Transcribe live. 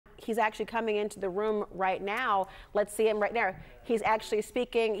he's actually coming into the room right now. Let's see him right now. He's actually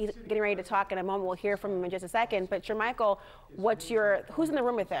speaking. He's getting ready to talk in a moment. We'll hear from him in just a second. But Jermichael, who's in the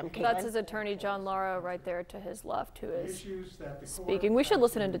room with him? Caitlin? That's his attorney, John Lauro, right there to his left, who is speaking. We should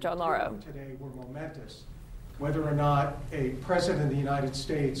listen into John Lauro. Today were momentous. Whether or not a president of the United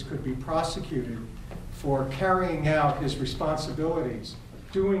States could be prosecuted for carrying out his responsibilities,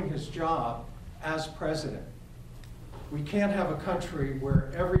 doing his job as president. We can't have a country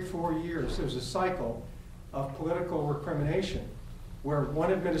where every 4 years there's a cycle of political recrimination where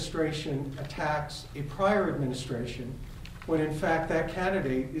one administration attacks a prior administration when in fact that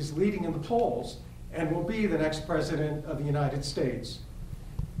candidate is leading in the polls and will be the next president of the United States.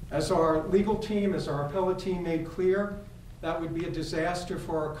 As our legal team, as our appellate team made clear, that would be a disaster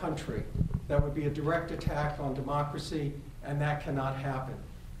for our country. That would be a direct attack on democracy, and that cannot happen.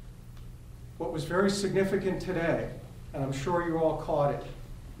 What was very significant today, and I'm sure you all caught it,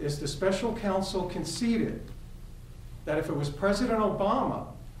 is the special counsel conceded that if it was President Obama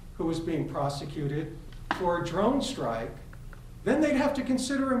who was being prosecuted for a drone strike, then they'd have to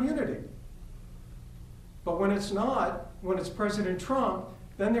consider immunity. But when it's not, when it's President Trump,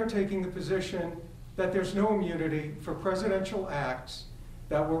 then they're taking the position that there's no immunity for presidential acts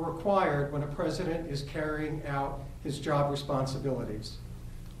that were required when a president is carrying out his job responsibilities.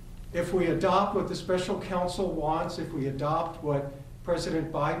 If we adopt what the special counsel wants, if we adopt what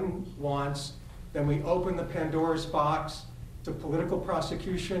President Biden wants, then we open the Pandora's box to political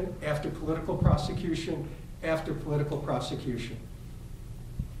prosecution after political prosecution after political prosecution.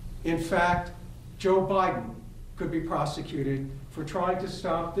 In fact, Joe Biden could be prosecuted for trying to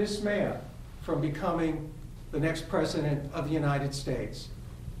stop this man from becoming the next president of the United States.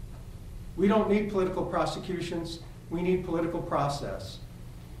 We don't need political prosecutions, we need political process.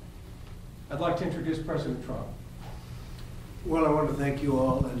 I'd like to introduce President Trump. Well, I want to thank you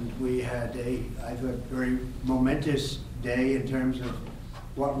all, and we had I thought, very momentous day in terms of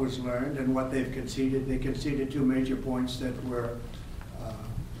what was learned and what they've conceded. They conceded two major points that were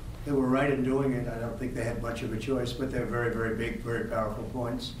they were right in doing it. I don't think they had much of a choice, but they're very, very big, very powerful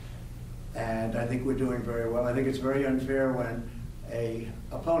points. And I think we're doing very well. I think it's very unfair when a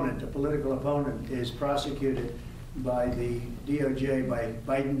political opponent, is prosecuted by the DOJ, by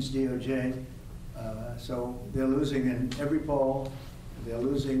Biden's DOJ. So they're losing in every poll. They're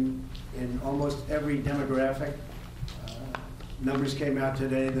losing in almost every demographic. Numbers came out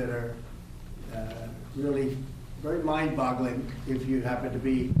today that are really very mind-boggling if you happen to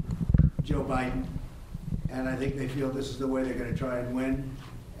be Joe Biden. And I think they feel this is the way they're going to try and win.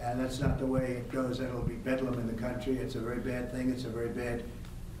 And that's not the way it goes. It'll be bedlam in the country. It's a very bad thing. It's a very bad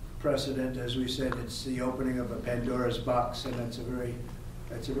precedent. As we said, it's the opening of a Pandora's box, and it's a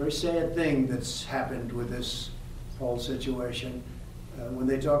very sad thing that's happened with this whole situation. When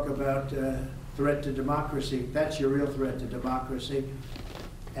they talk about threat to democracy, that's your real threat to democracy.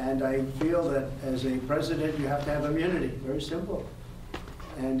 And I feel that as a president, you have to have immunity. Very simple.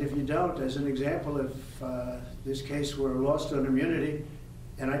 And if you don't, as an example, if this case were lost on immunity,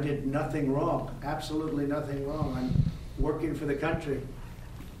 and I did nothing wrong, absolutely nothing wrong. I'm working for the country.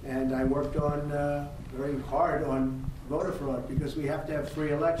 And I worked on very hard on voter fraud because we have to have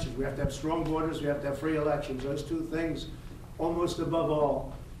free elections. We have to have strong borders. We have to have free elections. Those two things almost above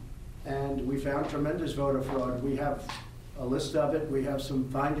all. And we found tremendous voter fraud. We have a list of it. We have some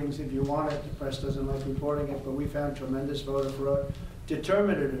findings if you want it. The press doesn't like reporting it, but we found tremendous voter fraud,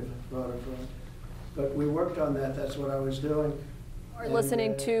 determinative voter fraud. But we worked on that. That's what I was doing. We're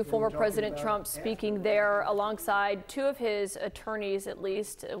listening to former President Trump speaking there alongside two of his attorneys, at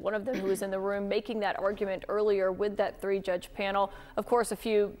least, one of them who was in the room making that argument earlier with that three-judge panel. Of course, a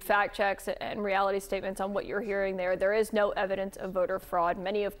few fact checks and reality statements on what you're hearing there. There is no evidence of voter fraud.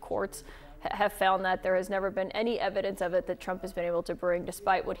 Many of courts have found that there has never been any evidence of it that Trump has been able to bring,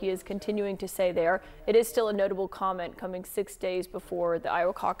 despite what he is continuing to say there. It is still a notable comment coming 6 days before the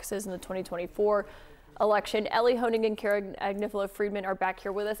Iowa caucuses in the 2024 election. Elie Honig and Karen Agnifilo-Friedman are back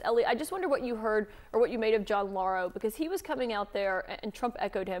here with us. Elie, I just wonder what you heard or what you made of John Lauro, because he was coming out there and Trump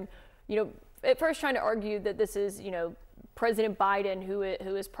echoed him, at first trying to argue that this is, President Biden who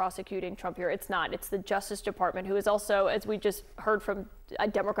is prosecuting Trump here. It's not. It's the Justice Department, who is also, as we just heard from a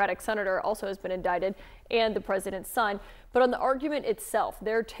Democratic senator, also has been indicted, and the president's son. But on the argument itself,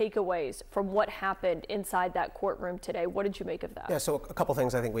 their takeaways from what happened inside that courtroom today, what did you make of that? Yeah, so a couple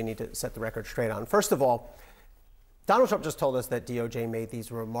things I think we need to set the record straight on. First of all, Donald Trump just told us that DOJ made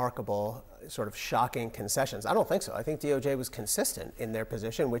these remarkable, sort of shocking concessions. I don't think so. I think DOJ was consistent in their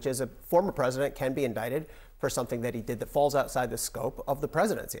position, which is a former president can be indicted for something that he did that falls outside the scope of the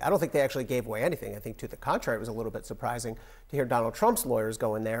presidency. I don't think they actually gave away anything. I think to the contrary, it was a little bit surprising to hear Donald Trump's lawyers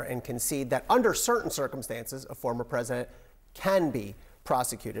go in there and concede that under certain circumstances, a former president can be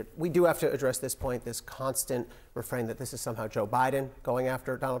prosecuted. We do have to address this point, this constant refrain that this is somehow Joe Biden going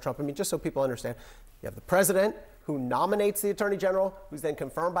after Donald Trump. I mean, just so people understand, you have the president who nominates the attorney general, who's then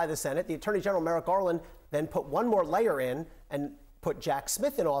confirmed by the Senate. The attorney general, Merrick Garland, then put one more layer in and put Jack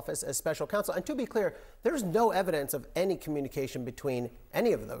Smith in office as special counsel. And to be clear, there's no evidence of any communication between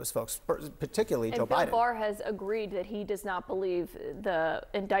any of those folks, particularly Joe Biden. Bill Barr has agreed that he does not believe the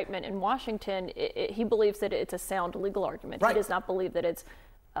indictment in Washington. He believes that it's a sound legal argument. Right. He does not believe that it's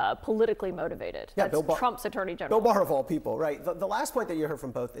politically motivated. Yeah, That's Trump's attorney general. Bill Barr of all people, right. The last point that you heard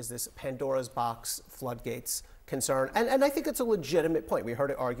from both is this Pandora's box floodgates concern. And I think it's a legitimate point. We heard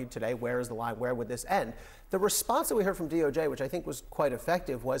it argued today. Where is the line? Where would this end? The response that we heard from DOJ, which I think was quite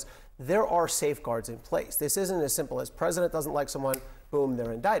effective, was there are safeguards in place. This isn't as simple as president doesn't like someone, boom,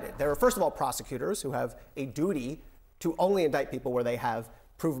 they're indicted. There are, first of all, prosecutors who have a duty to only indict people where they have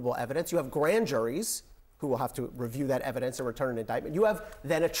provable evidence. You have grand juries who will have to review that evidence and return an indictment. You have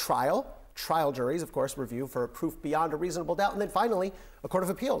then a trial. Trial juries, of course, review for proof beyond a reasonable doubt. And then finally, a court of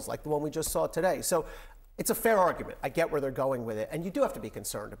appeals like the one we just saw today. So it's a fair argument. I get where they're going with it. And you do have to be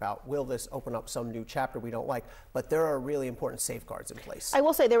concerned about, will this open up some new chapter we don't like? But there are really important safeguards in place. I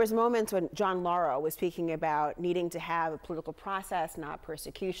will say there was moments when John Lauro was speaking about needing to have a political process, not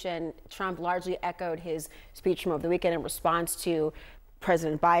persecution. Trump largely echoed his speech from over the weekend in response to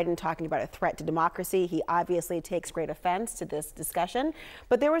President Biden talking about a threat to democracy. He obviously takes great offense to this discussion.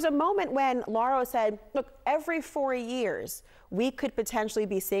 But there was a moment when Lauro said, look, every 4 years, we could potentially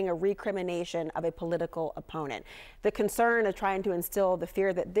be seeing a recrimination of a political opponent. The concern of trying to instill the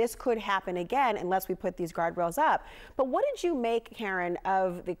fear that this could happen again unless we put these guardrails up. But what did you make, Karen,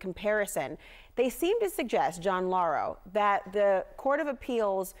 of the comparison? They seem to suggest, John Lauro, that the Court of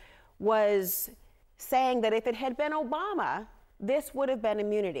Appeals was saying that if it had been Obama, this would have been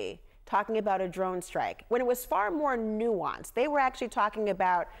immunity, talking about a drone strike, when it was far more nuanced. They were actually talking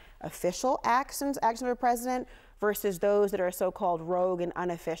about official actions of a president versus those that are so-called rogue and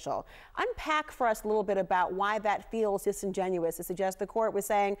unofficial. Unpack for us a little bit about why that feels disingenuous to suggest the court was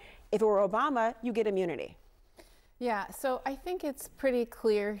saying, if it were Obama, you get immunity. Yeah, so I think it's pretty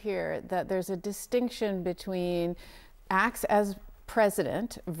clear here that there's a distinction between acts as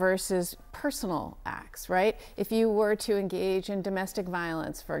president versus personal acts, right? If you were to engage in domestic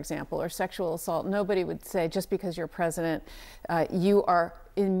violence, for example, or sexual assault, nobody would say just because you're president, you are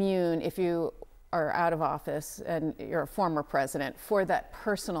immune if you are out of office and you're a former president for that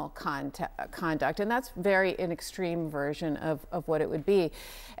personal conduct. And that's an extreme version of what it would be.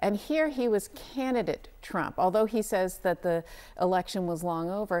 And here he was candidate Trump. Although he says that the election was long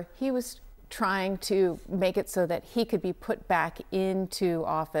over, he was trying to make it so that he could be put back into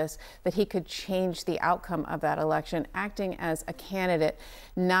office, that he could change the outcome of that election, acting as a candidate,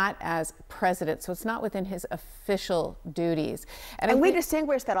 not as president. So it's not within his official duties. And we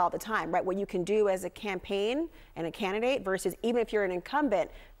distinguish that all the time, right? What you can do as a campaign and a candidate versus even if you're an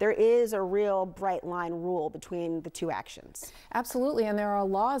incumbent, there is a real bright line rule between the two actions. Absolutely, and there are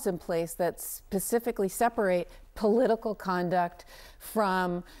laws in place that specifically separate political conduct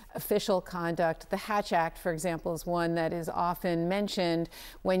from official conduct. The Hatch Act, for example, is one that is often mentioned.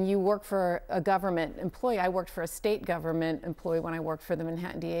 When you work for a government employee, I worked for a state government employee when I worked for the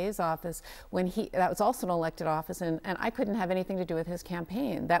Manhattan DA's office, that was also an elected office, and I couldn't have anything to do with his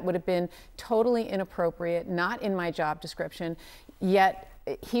campaign. That would have been totally inappropriate, not in my job description, yet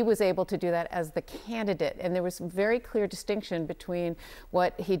he was able to do that as the candidate. And there was a very clear distinction between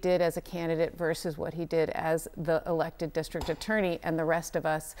what he did as a candidate versus what he did as the elected district attorney and the rest of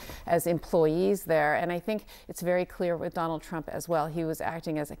us as employees there. And I think it's very clear with Donald Trump as well. He was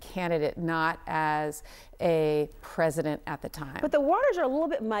acting as a candidate, not as a president at the time. But the waters are a little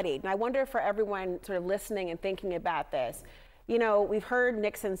bit muddied. And I wonder for everyone sort of listening and thinking about this, you know, we've heard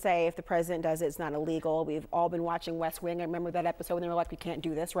Nixon say if the president does it, it's not illegal. We've all been watching West Wing. I remember that episode when they were like, we can't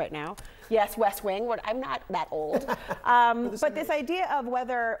do this right now. Yes, West Wing. I'm not that old. But this idea of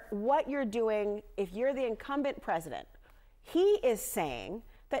whether what you're doing, if you're the incumbent president, he is saying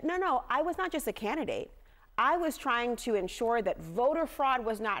that, no, I was not just a candidate. I was trying to ensure that voter fraud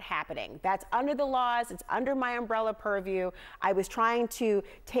was not happening. That's under the laws. It's under my umbrella purview. I was trying to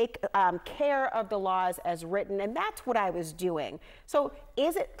take care of the laws as written, and that's what I was doing. So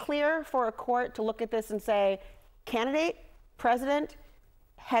is it clear for a court to look at this and say, candidate, president,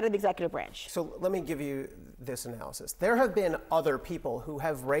 head of the executive branch? So let me give you this analysis. There have been other people who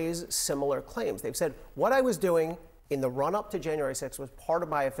have raised similar claims. They've said, what I was doing in the run-up to January 6th was part of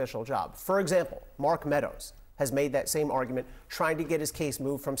my official job. For example, Mark Meadows has made that same argument, trying to get his case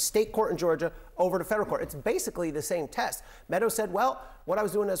moved from state court in Georgia over to federal court. It's basically the same test. Meadows said, well, what I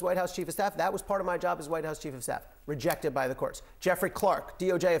was doing as White House Chief of Staff, that was part of my job as White House Chief of Staff. Rejected by the courts. Jeffrey Clark,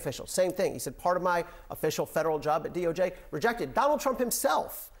 DOJ official, same thing. He said, part of my official federal job at DOJ, rejected. Donald Trump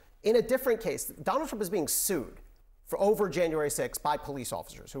himself, in a different case, Donald Trump is being sued for over January 6th by police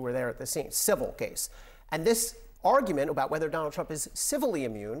officers who were there at the scene, civil case. And this argument about whether Donald Trump is civilly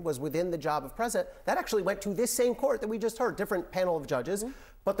immune was within the job of president. That actually went to this same court that we just heard, different panel of judges,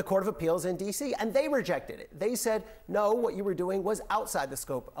 but the Court of Appeals in D.C., and they rejected it. They said, no, what you were doing was outside the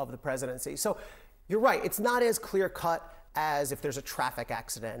scope of the presidency. So you're right, it's not as clear-cut as if there's a traffic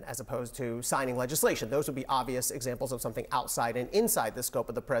accident as opposed to signing legislation. Those would be obvious examples of something outside and inside the scope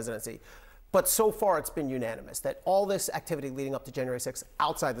of the presidency. But so far, it's been unanimous that all this activity leading up to January 6th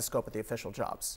outside the scope of the official jobs.